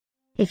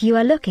If you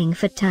are looking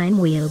for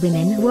Timewheel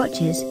women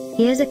watches,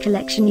 here's a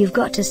collection you've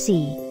got to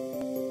see.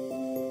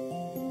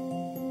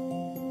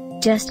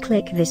 Just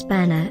click this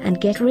banner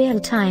and get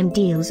real-time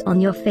deals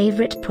on your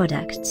favorite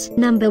products.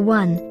 Number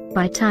 1,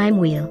 by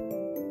Timewheel.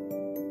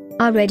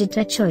 Our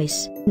editor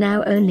choice,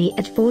 now only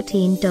at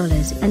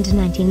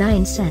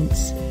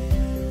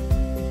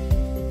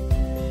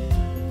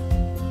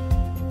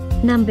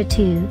 $14.99. Number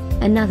 2,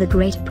 another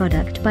great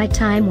product by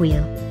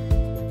Timewheel.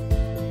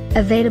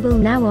 Available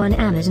now on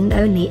Amazon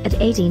only at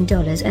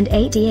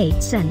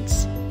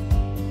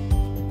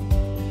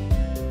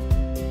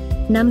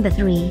 $18.88. Number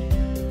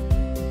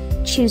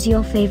 3. Choose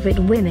your favorite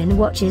women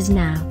watches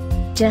now.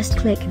 Just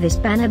click this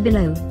banner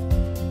below.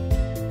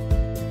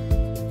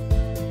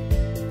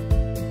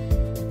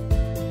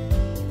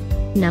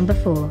 Number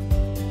 4.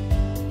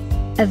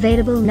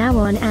 Available now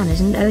on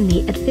Amazon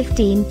only at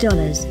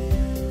 $15.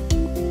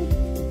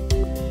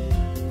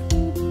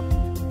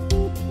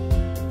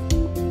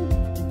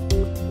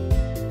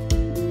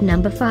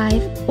 Number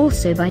 5,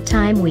 also by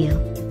Timewheel.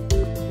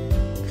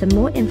 For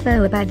more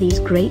info about these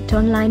great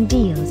online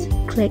deals,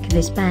 click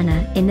this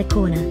banner in the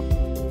corner.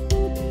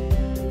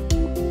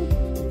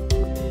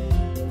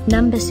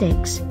 Number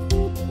 6.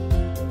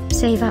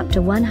 Save up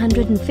to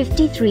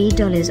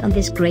 $153 on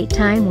this great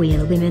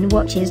Timewheel women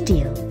watches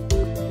deal.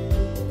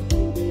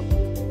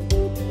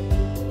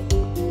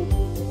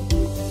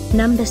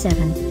 Number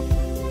 7.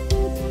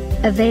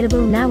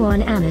 Available now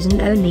on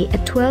Amazon only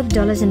at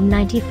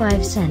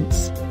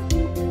 $12.95.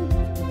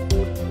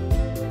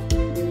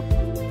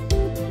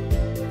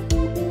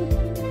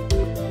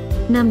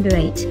 Number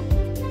 8.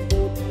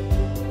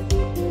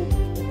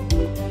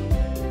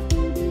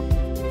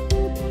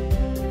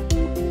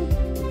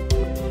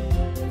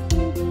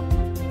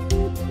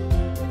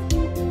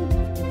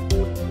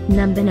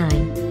 Number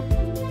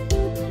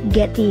 9.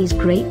 Get these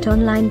great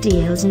online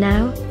deals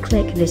now,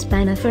 click this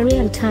banner for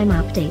real-time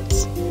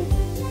updates.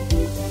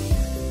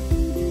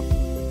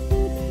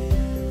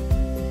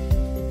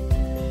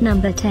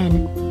 Number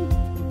 10.